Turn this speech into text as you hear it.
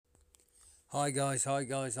Hi guys,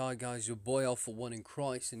 your boy Alpha One in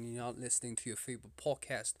Christ, and you're not listening to your favorite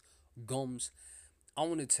podcast, Gums. I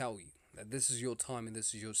want to tell you that this is your time and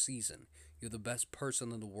this is your season. You're the best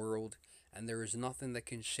person in the world, and there is nothing that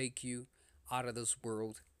can shake you out of this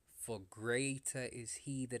world. For greater is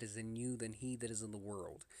He that is in you than he that is in the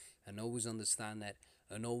world. And always understand that,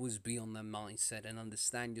 and always be on that mindset, and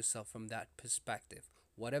understand yourself from that perspective.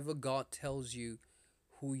 Whatever God tells you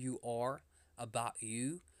who you are, about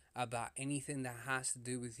you, about anything that has to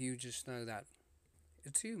do with you, just know that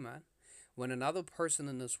it's you, man. When another person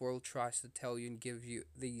in this world tries to tell you and give you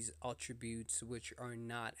these attributes which are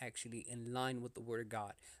not actually in line with the Word of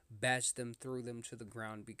God, bash them, throw them to the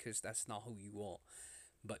ground, because that's not who you are.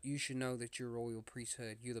 But you should know that you're royal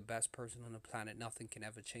priesthood. You're the best person on the planet. Nothing can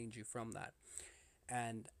ever change you from that.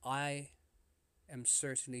 And I am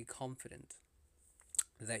certainly confident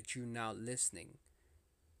that you now listening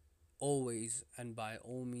always and by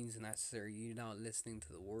all means necessary, you're now listening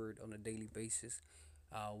to the word on a daily basis,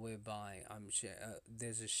 whereby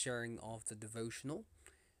there's a sharing of the devotional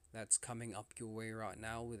that's coming up your way right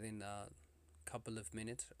now within a couple of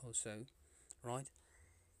minutes or so, right?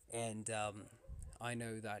 And I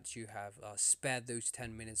know that you have spared those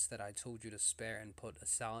 10 minutes that I told you to spare and put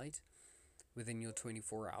aside within your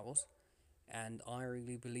 24 hours. And I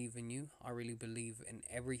really believe in you. I really believe in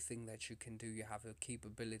everything that you can do. You have a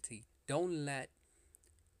capability. Don't let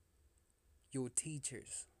your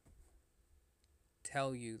teachers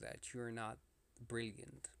tell you that you're not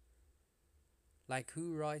brilliant. Like,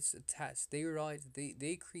 who writes a test? They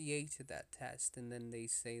created that test, and then they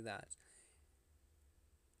say that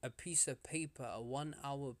a piece of paper, a 1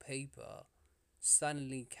 hour paper,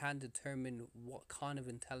 suddenly can determine what kind of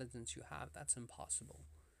intelligence you have. That's impossible.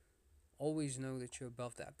 Always know that you're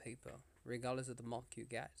above that paper, regardless of the mark you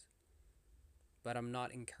get. But I'm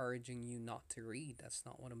not encouraging you not to read. That's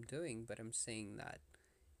not what I'm doing. But I'm saying that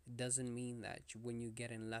it doesn't mean that when you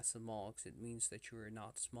get in lesser marks, it means that you are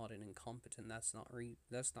not smart and incompetent. That's not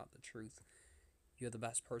the truth. You're the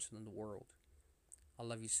best person in the world. I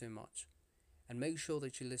love you so much. And make sure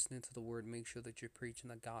that you're listening to the word. Make sure that you're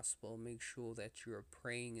preaching the gospel. Make sure that you're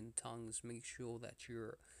praying in tongues. Make sure that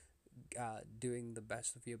you're doing the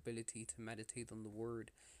best of your ability to meditate on the word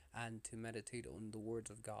and to meditate on the words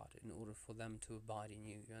of God in order for them to abide in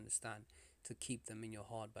you. You understand? To keep them in your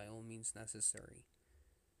heart by all means necessary.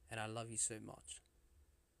 And I love you so much.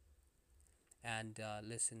 And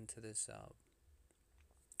listen to this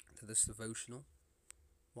devotional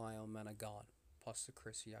by our man of God, Pastor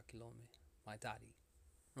Chris Yakilome, my daddy.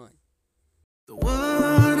 Right. The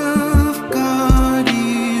word of God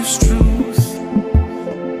is truth.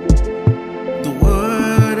 The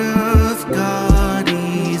word of God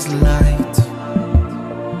is light.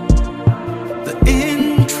 The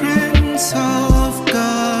entrance of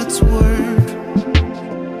God's word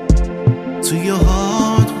to your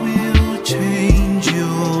heart will change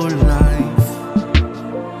your life.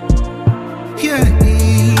 Hear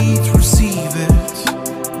it, receive it,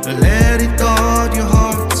 let it guard your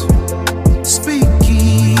heart. Speak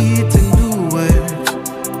it and do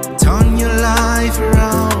it. Turn your life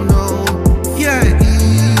around. Oh, yeah,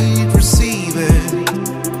 it, receive it.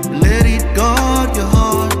 Let it guard your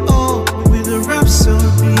heart. Oh, with a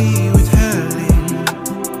rhapsody with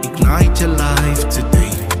Helen. Ignite your life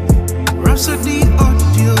today. Rhapsody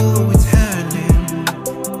audio with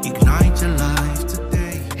Helen. Ignite your life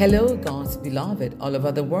today. Hello, God's beloved all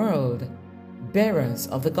over the world, bearers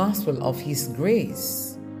of the gospel of His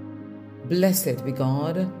grace. Blessed be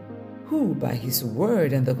God, who by His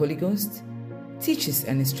word and the Holy Ghost teaches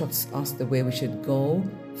and instructs us the way we should go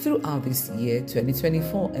throughout this year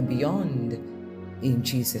 2024 and beyond. In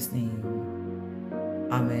Jesus' name,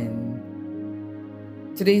 Amen.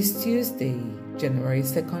 Today is Tuesday, January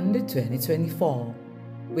 2nd, 2024,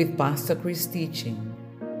 with Pastor Chris teaching.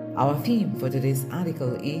 Our theme for today's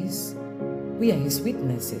article is, We are His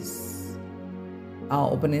Witnesses.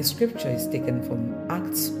 Our opening scripture is taken from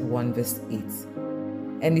Acts 1 verse 8.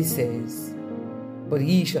 And it says, But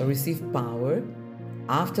ye shall receive power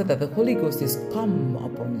after that the Holy Ghost is come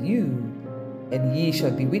upon you, and ye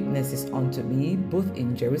shall be witnesses unto me both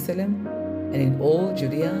in Jerusalem and in all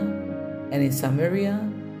Judea and in Samaria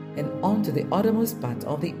and unto the uttermost part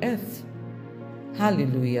of the earth.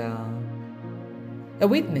 Hallelujah. A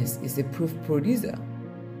witness is a proof producer,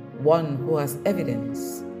 one who has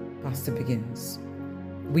evidence. Pastor begins.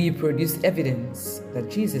 We produce evidence that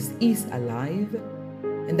Jesus is alive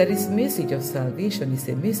and that His message of salvation is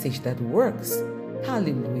a message that works.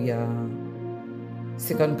 Hallelujah.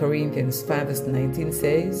 2 Corinthians 5 verse 19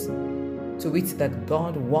 says, To wit that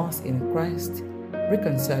God was in Christ,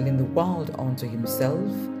 reconciling the world unto Himself,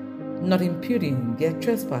 not imputing their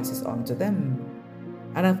trespasses unto them,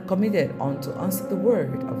 and have committed unto us the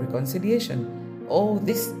word of reconciliation. Oh,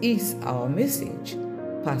 this is our message,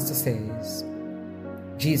 Pastor says.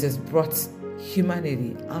 Jesus brought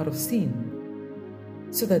humanity out of sin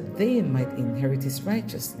so that they might inherit his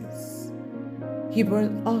righteousness. He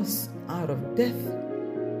brought us out of death,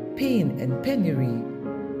 pain, and penury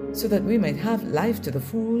so that we might have life to the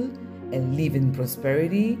full and live in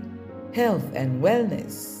prosperity, health, and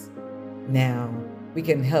wellness. Now, we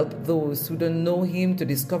can help those who don't know him to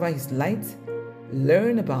discover his light,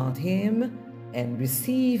 learn about him, and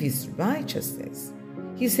receive his righteousness.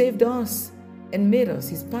 He saved us and made us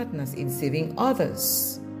his partners in saving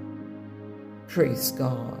others. Praise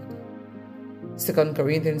God. 2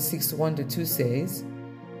 Corinthians 6, 1-2 says,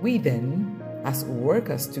 We then, as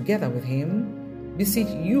workers together with him, beseech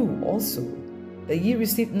you also, that ye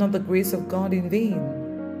receive not the grace of God in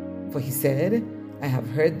vain. For he said, I have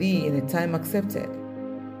heard thee in a time accepted,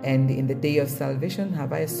 and in the day of salvation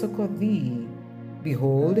have I succored thee.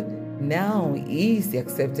 Behold, now is the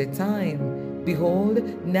accepted time.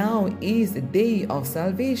 Behold, now is the day of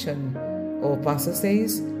salvation. Our pastor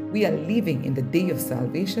says, we are living in the day of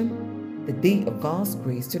salvation, the day of God's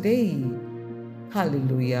grace today.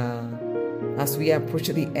 Hallelujah. As we approach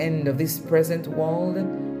the end of this present world,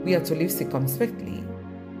 we are to live circumspectly,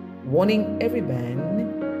 warning every man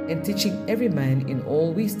and teaching every man in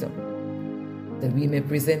all wisdom, that we may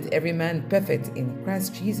present every man perfect in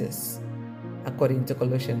Christ Jesus, according to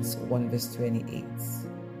Colossians 1:28.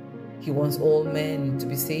 He wants all men to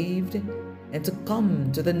be saved and to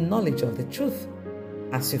come to the knowledge of the truth,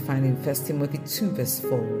 as we find in 1 Timothy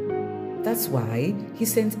 2:4. That's why he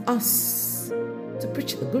sent us to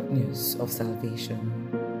preach the good news of salvation.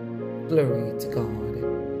 Glory to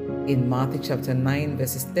God. In Matthew chapter 9,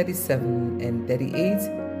 verses 37 and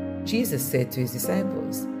 38, Jesus said to his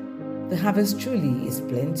disciples, The harvest truly is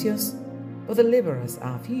plenteous, but the laborers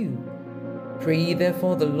are few. Pray ye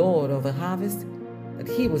therefore the Lord of the harvest, that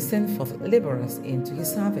he will send forth laborers into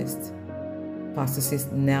his harvest. Pastor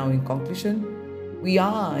says, now in conclusion, we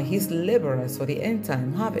are his laborers for the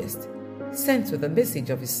end-time harvest, sent with the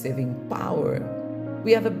message of his saving power.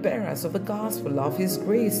 We are the bearers of the gospel of his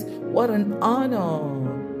grace. What an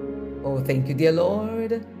honor! Oh, thank you, dear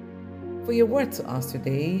Lord, for your word to us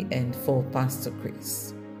today and for Pastor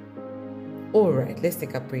Chris. All right, let's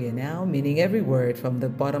take a prayer now, meaning every word from the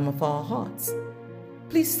bottom of our hearts.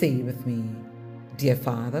 Please say with me, Dear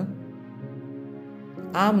Father,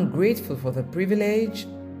 I'm grateful for the privilege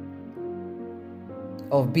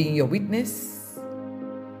of being your witness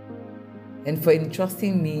and for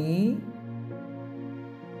entrusting me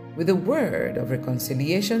with the word of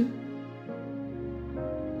reconciliation,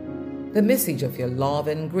 the message of your love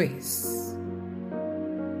and grace.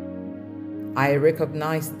 I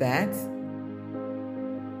recognize that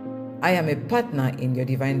I am a partner in your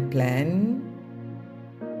divine plan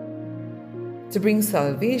to bring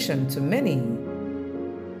salvation to many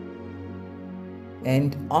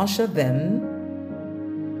and usher them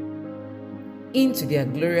into their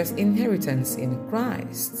glorious inheritance in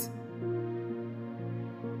Christ.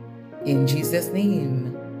 In Jesus'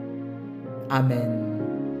 name,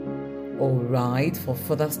 Amen. All right, for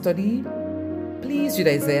further study, please read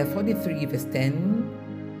Isaiah 43 verse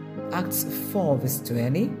 10, Acts 4 verse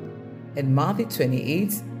 20, and Matthew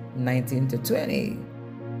 28, 19-20.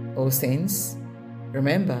 Oh saints,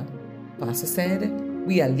 remember, Pastor said,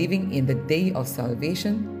 we are living in the day of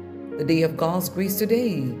salvation, the day of God's grace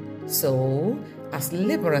today. So, as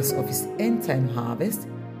laborers of his end-time harvest,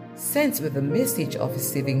 sent with the message of his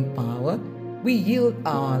saving power, we yield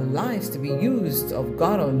our lives to be used of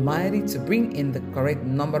God Almighty to bring in the correct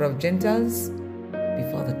number of Gentiles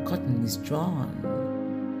before the curtain is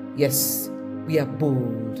drawn. Yes, we are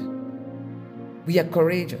bold, we are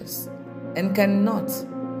courageous, and cannot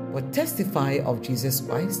but testify of Jesus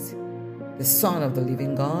Christ, the Son of the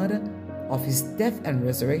living God, of his death and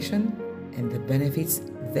resurrection, and the benefits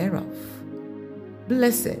thereof.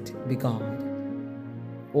 Blessed be God.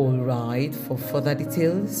 All right, for further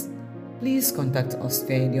details, please contact us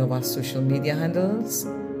via any of our social media handles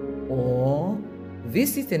or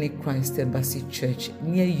visit any Christ Embassy church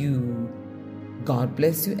near you. God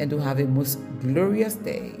bless you and do have a most glorious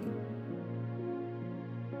day.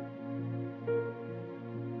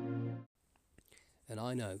 And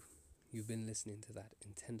I know you've been listening to that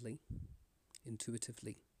intently,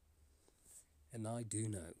 intuitively. And I do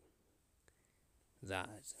know that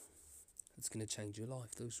it's going to change your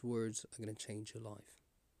life. Those words are going to change your life.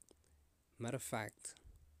 Matter of fact,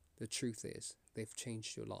 the truth is, they've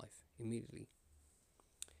changed your life immediately.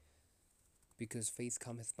 Because faith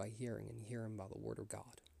cometh by hearing, and hearing by the word of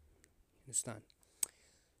God. Understand?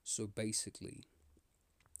 So basically,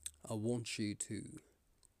 I want you to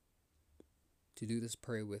do this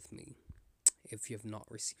prayer with me. If you have not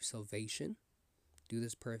received salvation, do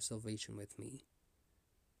this prayer of salvation with me.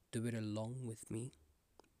 Do it along with me.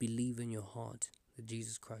 Believe in your heart that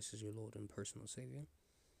Jesus Christ is your Lord and personal Savior.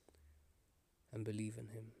 And believe in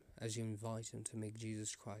Him as you invite Him to make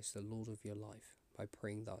Jesus Christ the Lord of your life by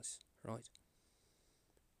praying thus, right?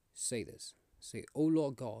 Say this. Say, "O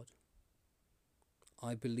Lord God,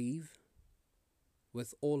 I believe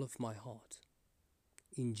with all of my heart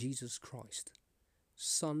in Jesus Christ,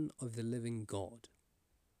 Son of the living God.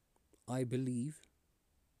 I believe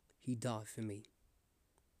He died for me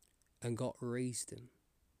and God raised Him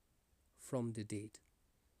from the dead.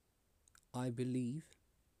 I believe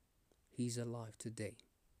He's alive today.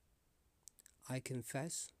 I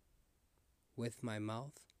confess with my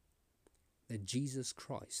mouth that Jesus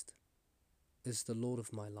Christ is the Lord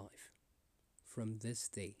of my life from this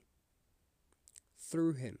day.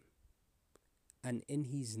 Through Him and in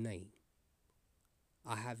His name,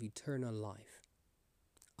 I have eternal life.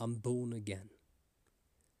 I'm born again.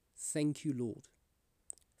 Thank you, Lord,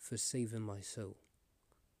 for saving my soul.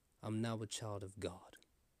 I'm now a child of God."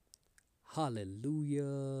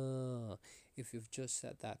 Hallelujah. If you've just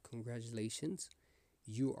said that, congratulations.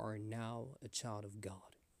 You are now a child of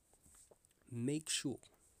God. Make sure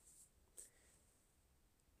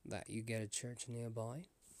that you get a church nearby.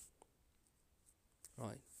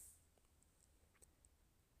 Right.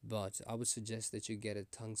 But I would suggest that you get a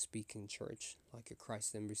tongue-speaking church, like a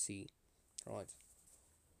Christ Embassy, right?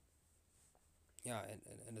 Yeah,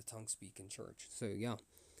 and a tongue-speaking church. So, yeah,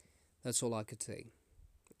 that's all I could say.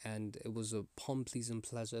 And it was a pleasant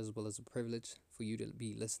pleasure as well as a privilege for you to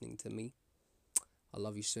be listening to me. I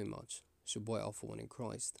love you so much. It's your boy Alpha One in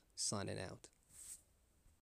Christ, signing out.